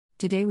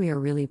Today we are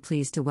really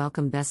pleased to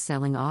welcome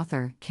best-selling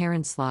author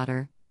Karin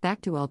Slaughter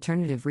back to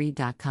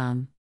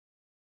AlternativeRead.com.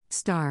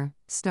 Star.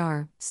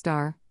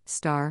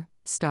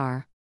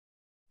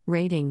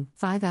 Rating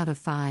 5 out of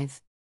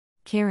 5.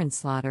 Karin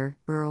Slaughter,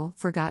 Girl,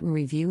 Forgotten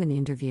Review and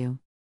Interview.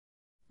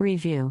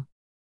 Review.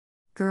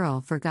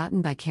 Girl,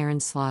 Forgotten by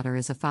Karin Slaughter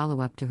is a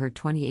follow-up to her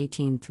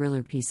 2018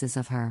 thriller Pieces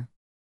of Her.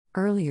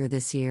 Earlier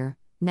this year,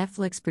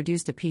 Netflix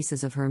produced a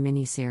Pieces of Her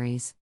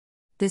miniseries.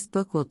 This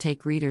book will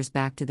take readers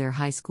back to their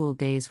high school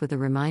days with a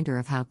reminder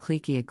of how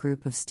cliquey a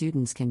group of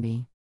students can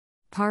be.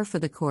 Par for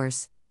the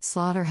course,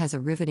 Slaughter has a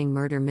riveting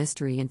murder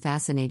mystery and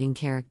fascinating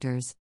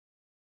characters.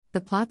 The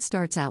plot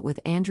starts out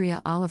with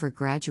Andrea Oliver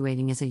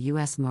graduating as a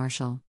U.S.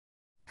 Marshal.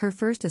 Her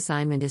first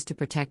assignment is to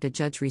protect a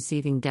judge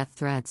receiving death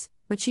threats,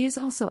 but she is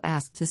also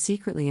asked to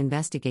secretly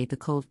investigate the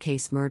cold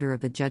case murder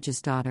of the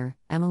judge's daughter,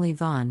 Emily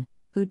Vaughn,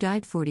 who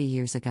died 40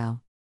 years ago.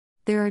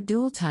 There are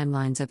dual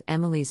timelines of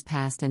Emily's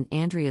past and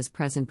Andrea's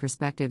present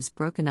perspectives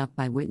broken up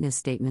by witness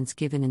statements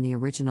given in the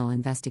original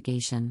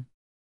investigation.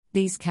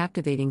 These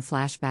captivating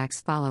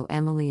flashbacks follow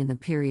Emily in the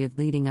period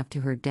leading up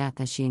to her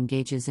death as she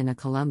engages in a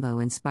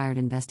Columbo-inspired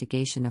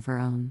investigation of her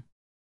own.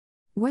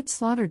 What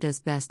Slaughter does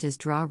best is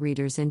draw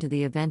readers into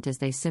the event as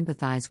they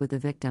sympathize with the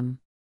victim.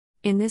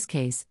 In this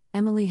case,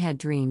 Emily had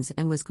dreams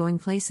and was going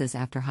places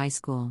after high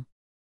school.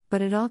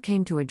 But it all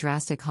came to a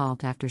drastic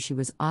halt after she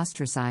was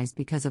ostracized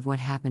because of what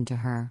happened to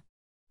her.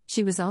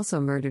 She was also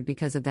murdered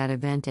because of that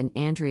event, and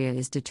Andrea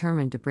is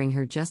determined to bring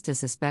her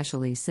justice,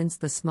 especially since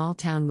the small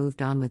town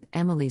moved on with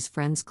Emily's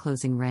friends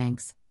closing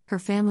ranks, her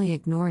family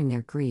ignoring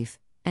their grief,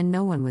 and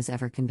no one was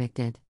ever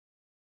convicted.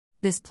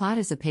 This plot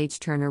is a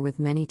page-turner with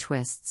many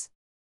twists.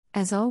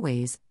 As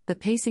always, the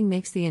pacing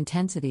makes the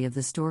intensity of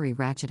the story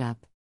ratchet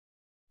up.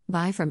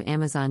 Buy from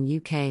Amazon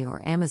UK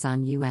or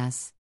Amazon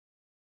US.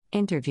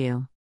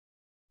 Interview.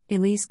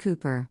 Elise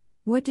Cooper,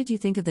 what did you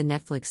think of the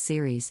Netflix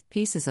series,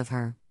 Pieces of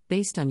Her,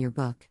 based on your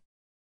book?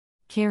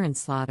 Karin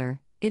Slaughter,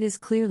 it is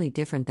clearly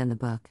different than the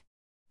book.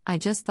 I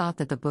just thought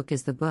that the book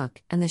is the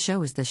book, and the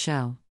show is the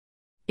show.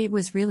 It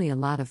was really a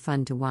lot of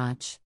fun to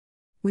watch.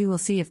 We will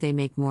see if they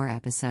make more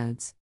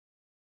episodes.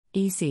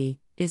 EC,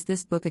 is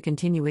this book a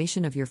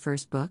continuation of your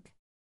first book?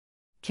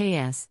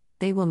 KS,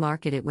 they will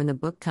market it when the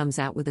book comes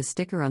out with a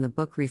sticker on the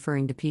book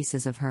referring to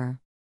Pieces of Her.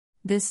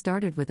 This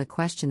started with a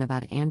question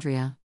about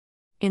Andrea.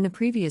 In the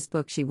previous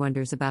book she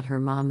wonders about her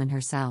mom and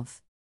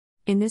herself.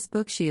 In this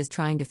book she is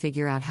trying to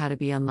figure out how to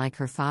be unlike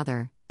her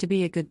father, to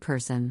be a good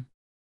person.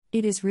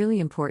 It is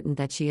really important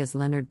that she has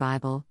Leonard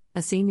Bible,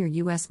 a senior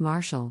U.S.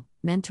 Marshal,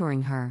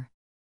 mentoring her.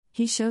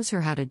 He shows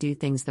her how to do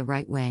things the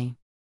right way.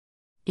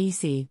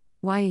 EC,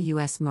 why a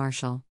U.S.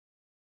 Marshal?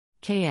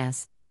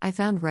 KS, I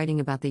found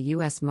writing about the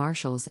U.S.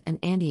 Marshals and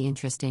Andy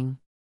interesting.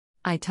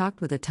 I talked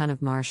with a ton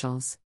of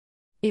Marshals.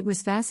 It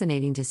was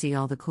fascinating to see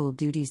all the cool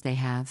duties they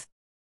have.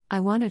 I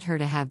wanted her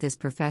to have this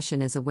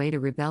profession as a way to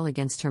rebel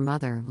against her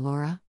mother,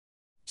 Laura.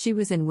 She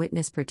was in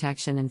witness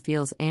protection and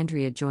feels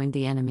Andrea joined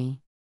the enemy.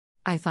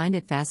 I find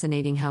it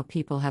fascinating how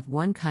people have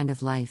one kind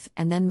of life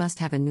and then must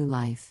have a new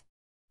life.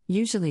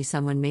 Usually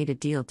someone made a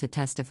deal to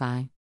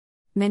testify.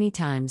 Many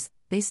times,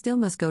 they still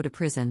must go to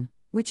prison,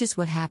 which is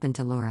what happened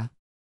to Laura.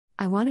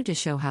 I wanted to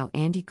show how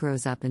Andy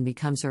grows up and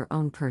becomes her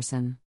own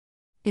person.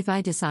 If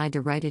I decide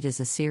to write it as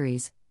a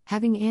series,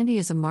 having Andy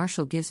as a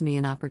marshal gives me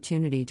an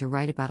opportunity to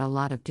write about a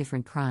lot of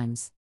different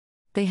crimes.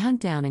 They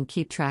hunt down and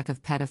keep track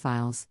of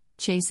pedophiles,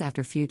 chase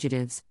after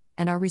fugitives,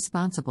 and are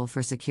responsible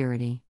for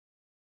security.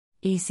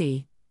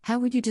 EC, how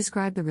would you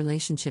describe the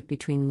relationship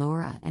between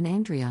Laura and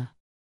Andrea?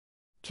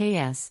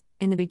 KS,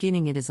 in the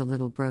beginning it is a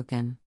little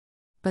broken.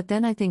 But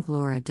then I think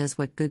Laura does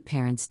what good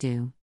parents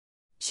do.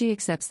 She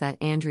accepts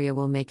that Andrea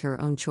will make her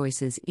own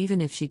choices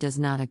even if she does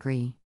not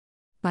agree.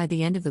 By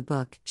the end of the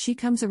book, she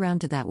comes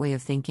around to that way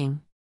of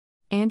thinking.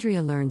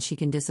 Andrea learns she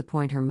can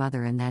disappoint her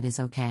mother and that is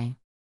okay.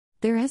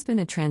 There has been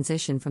a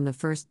transition from the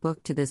first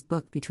book to this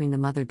book between the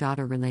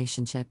mother-daughter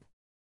relationship.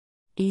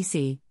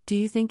 EC, do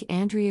you think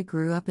Andrea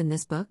grew up in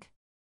this book?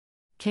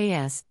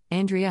 KS,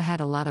 Andrea had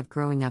a lot of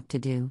growing up to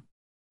do.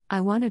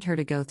 I wanted her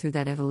to go through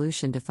that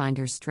evolution to find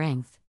her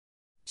strength.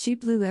 She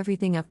blew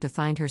everything up to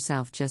find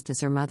herself just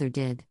as her mother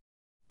did.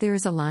 There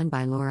is a line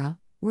by Laura,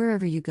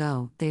 wherever you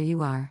go, there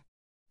you are.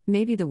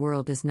 Maybe the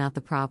world is not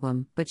the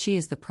problem, but she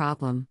is the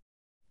problem.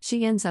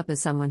 She ends up as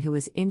someone who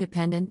is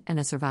independent and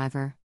a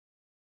survivor.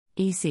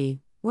 EC,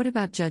 what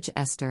about Judge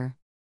Esther?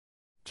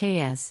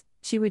 KS,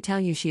 she would tell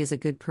you she is a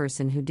good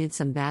person who did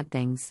some bad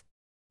things.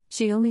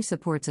 She only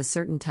supports a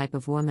certain type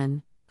of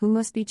woman, who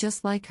must be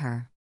just like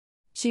her.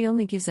 She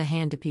only gives a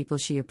hand to people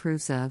she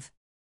approves of.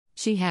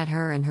 She had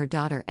her and her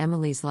daughter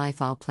Emily's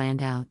life all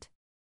planned out.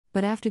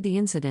 But after the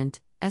incident,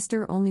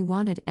 Esther only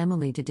wanted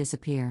Emily to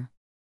disappear.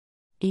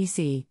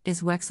 EC,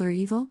 is Wexler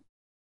evil?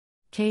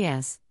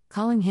 KS,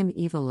 calling him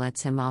evil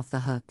lets him off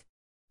the hook.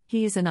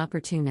 He is an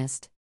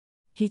opportunist.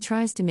 He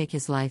tries to make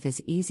his life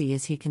as easy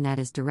as he can, that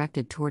is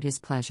directed toward his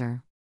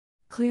pleasure.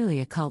 Clearly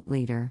a cult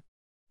leader.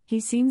 He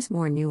seems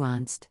more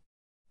nuanced.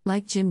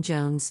 Like Jim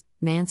Jones,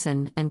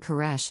 Manson, and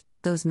Koresh,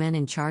 those men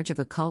in charge of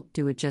a cult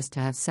do it just to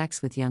have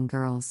sex with young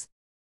girls.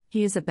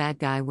 He is a bad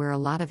guy where a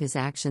lot of his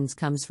actions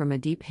comes from a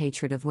deep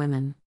hatred of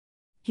women.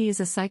 He is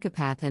a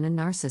psychopath and a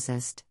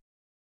narcissist.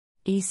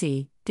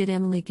 EC, did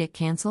Emily get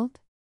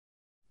cancelled?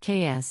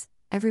 KS,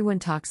 everyone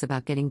talks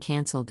about getting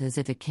cancelled as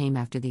if it came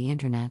after the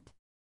internet.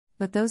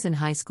 But those in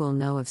high school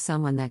know of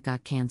someone that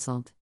got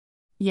cancelled.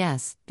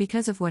 Yes,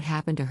 because of what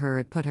happened to her,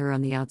 it put her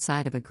on the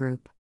outside of a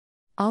group.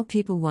 All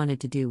people wanted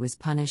to do was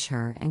punish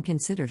her and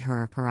considered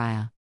her a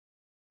pariah.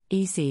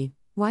 EC,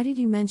 why did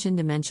you mention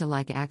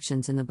dementia-like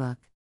actions in the book?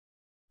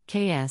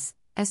 KS,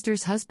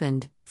 Esther's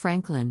husband,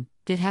 Franklin,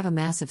 did have a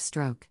massive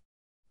stroke.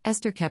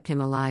 Esther kept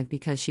him alive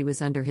because she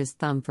was under his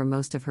thumb for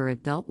most of her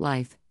adult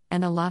life,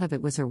 and a lot of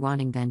it was her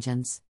wanting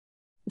vengeance.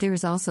 There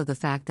is also the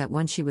fact that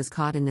once she was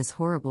caught in this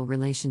horrible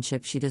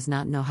relationship, she does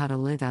not know how to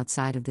live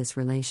outside of this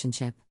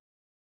relationship.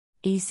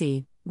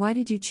 EC, why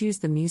did you choose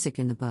the music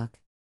in the book?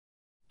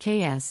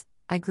 KS,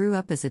 I grew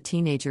up as a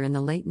teenager in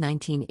the late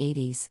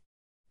 1980s.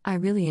 I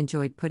really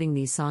enjoyed putting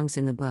these songs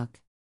in the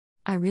book.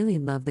 I really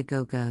love the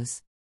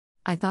Go-Go's.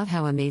 I thought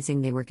how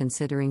amazing they were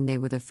considering they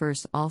were the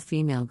first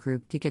all-female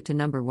group to get to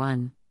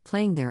 #1,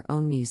 playing their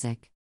own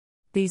music.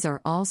 These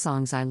are all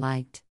songs I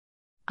liked.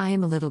 I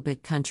am a little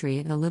bit country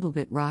and a little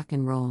bit rock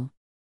and roll.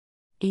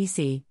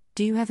 EC,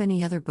 do you have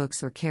any other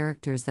books or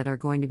characters that are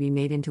going to be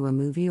made into a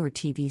movie or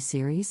TV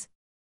series?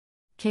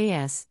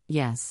 KS,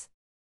 yes.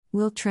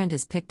 Will Trent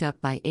is picked up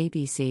by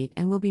ABC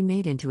and will be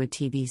made into a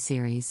TV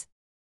series.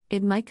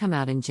 It might come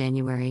out in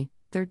January,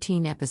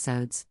 13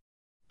 episodes.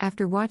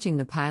 After watching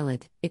the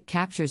pilot, it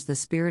captures the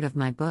spirit of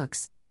my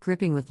books,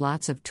 gripping with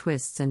lots of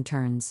twists and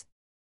turns.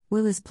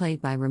 Will is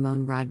played by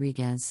Ramon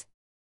Rodriguez.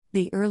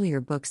 The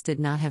earlier books did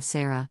not have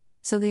Sarah,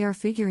 so they are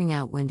figuring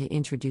out when to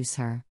introduce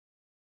her.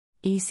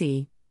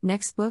 EC,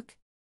 next book?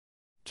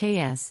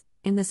 KS,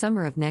 in the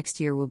summer of next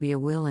year will be a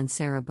Will and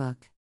Sarah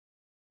book.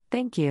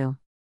 Thank you.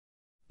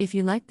 If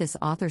you like this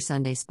Author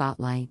Sunday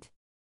Spotlight,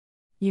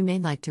 you may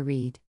like to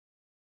read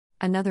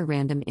another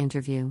random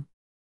interview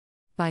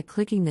by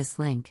clicking this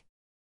link.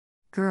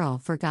 Girl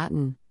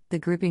Forgotten, the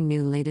gripping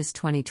new latest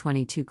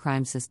 2022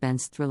 crime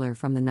suspense thriller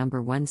from the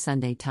 #1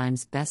 Sunday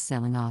Times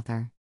best-selling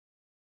author.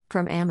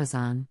 From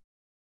Amazon.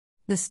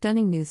 The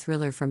stunning new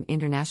thriller from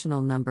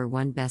international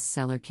 #1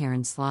 bestseller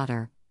Karen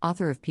Slaughter,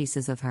 author of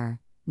Pieces of Her,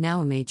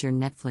 now a major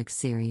Netflix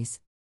series.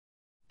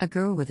 A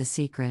Girl with a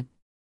Secret.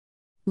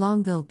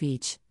 Longville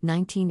Beach,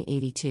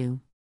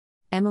 1982.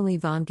 Emily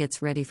Vaughn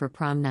gets ready for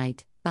prom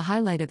night, the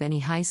highlight of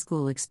any high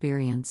school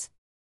experience.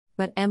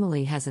 But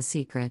Emily has a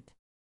secret.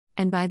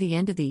 And by the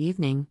end of the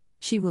evening,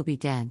 she will be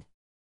dead.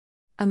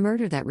 A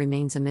murder that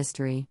remains a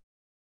mystery.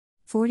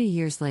 40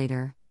 years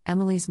later,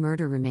 Emily's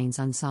murder remains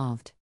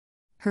unsolved.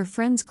 Her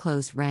friends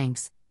closed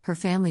ranks, her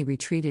family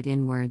retreated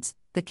inwards,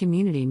 the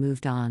community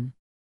moved on.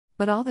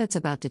 But all that's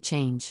about to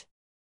change.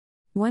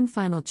 One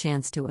final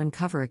chance to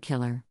uncover a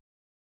killer.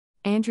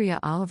 Andrea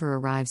Oliver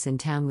arrives in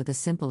town with a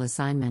simple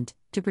assignment,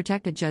 to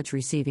protect a judge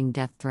receiving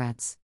death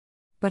threats.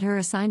 But her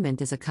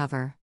assignment is a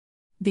cover.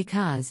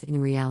 Because,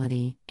 in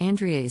reality,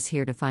 Andrea is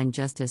here to find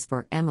justice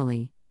for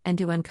Emily, and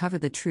to uncover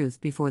the truth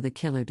before the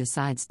killer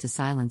decides to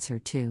silence her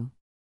too.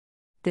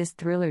 This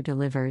thriller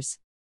delivers.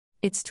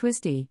 It's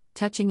twisty,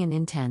 touching and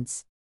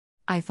intense.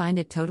 I find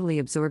it totally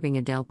absorbing.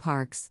 Adele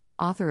Parks,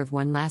 author of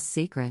One Last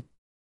Secret.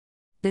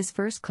 This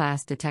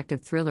first-class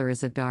detective thriller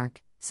is a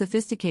dark,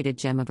 sophisticated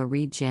gem of a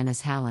read.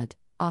 Janice Hallett,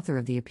 author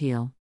of The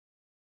Appeal.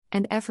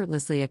 And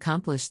effortlessly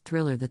accomplished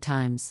thriller. The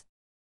Times.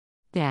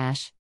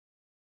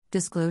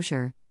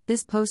 Disclosure.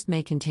 This post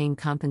may contain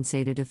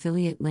compensated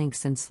affiliate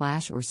links and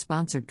 / or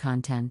sponsored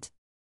content.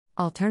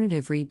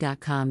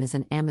 AlternativeRead.com is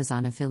an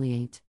Amazon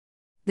affiliate.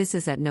 This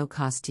is at no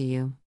cost to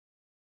you.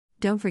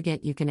 Don't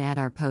forget you can add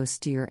our posts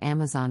to your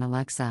Amazon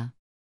Alexa.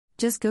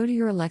 Just go to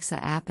your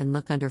Alexa app and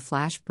look under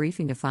Flash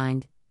Briefing to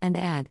find, and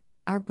add,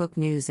 our book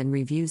news and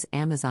reviews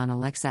Amazon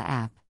Alexa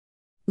app.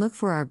 Look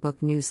for our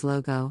book news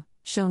logo,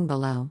 shown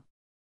below.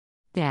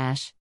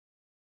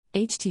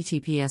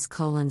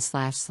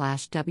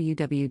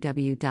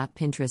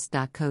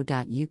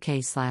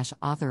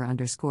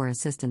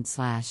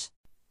 https://www.pinterest.co.uk/author_assistant/.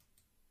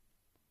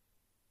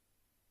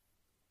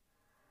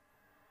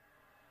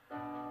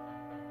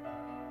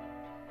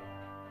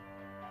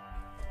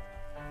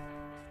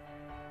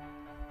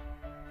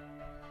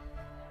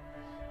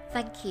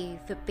 Thank you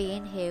for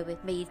being here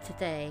with me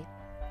today.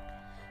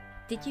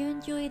 Did you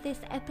enjoy this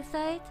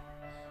episode?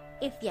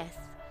 If yes,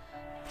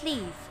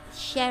 please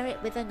share it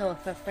with an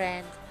author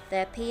friend,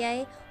 their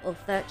PA or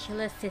virtual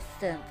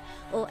assistant,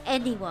 or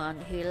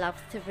anyone who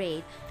loves to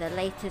read the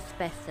latest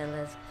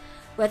bestsellers,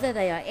 whether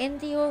they are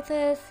indie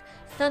authors,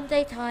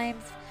 Sunday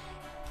Times,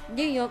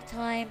 New York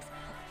Times,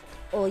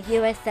 or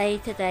USA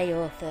Today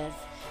authors.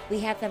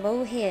 We have them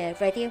all here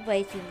ready and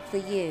waiting for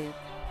you.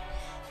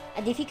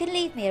 And if you can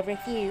leave me a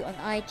review on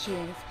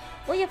iTunes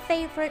or your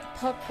favourite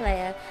pod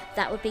player,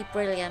 that would be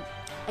brilliant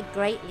and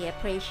greatly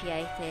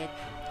appreciated.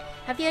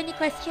 Have you any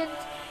questions,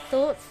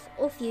 thoughts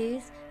or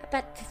views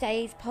about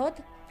today's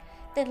pod?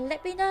 Then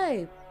let me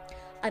know.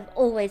 I'm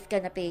always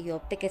going to be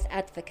your biggest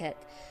advocate.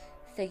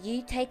 So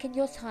you taking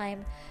your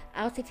time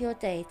out of your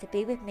day to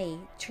be with me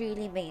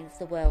truly means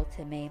the world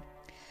to me.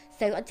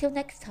 So until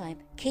next time,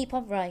 keep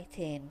on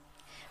writing,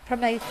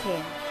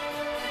 promoting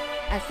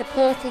and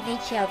supporting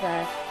each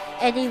other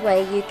any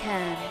way you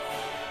can.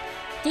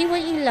 Do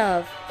what you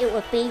love, it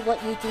will be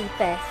what you do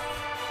best.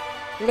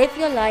 Live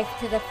your life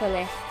to the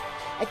fullest.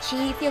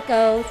 Achieve your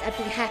goals and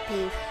be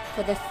happy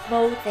for the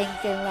small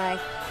things in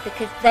life,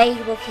 because they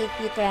will keep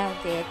you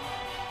grounded.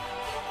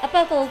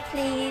 Above all,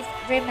 please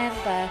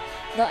remember,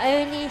 not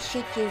only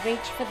should you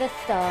reach for the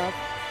stars,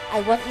 I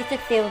want you to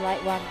feel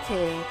like one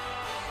too.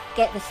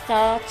 Get the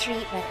star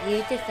treatment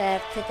you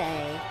deserve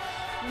today.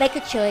 Make a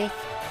choice,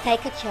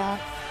 take a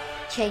chance,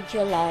 change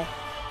your life.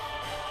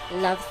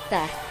 Love,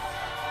 Sass.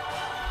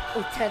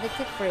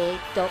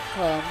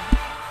 AlternativeFree.com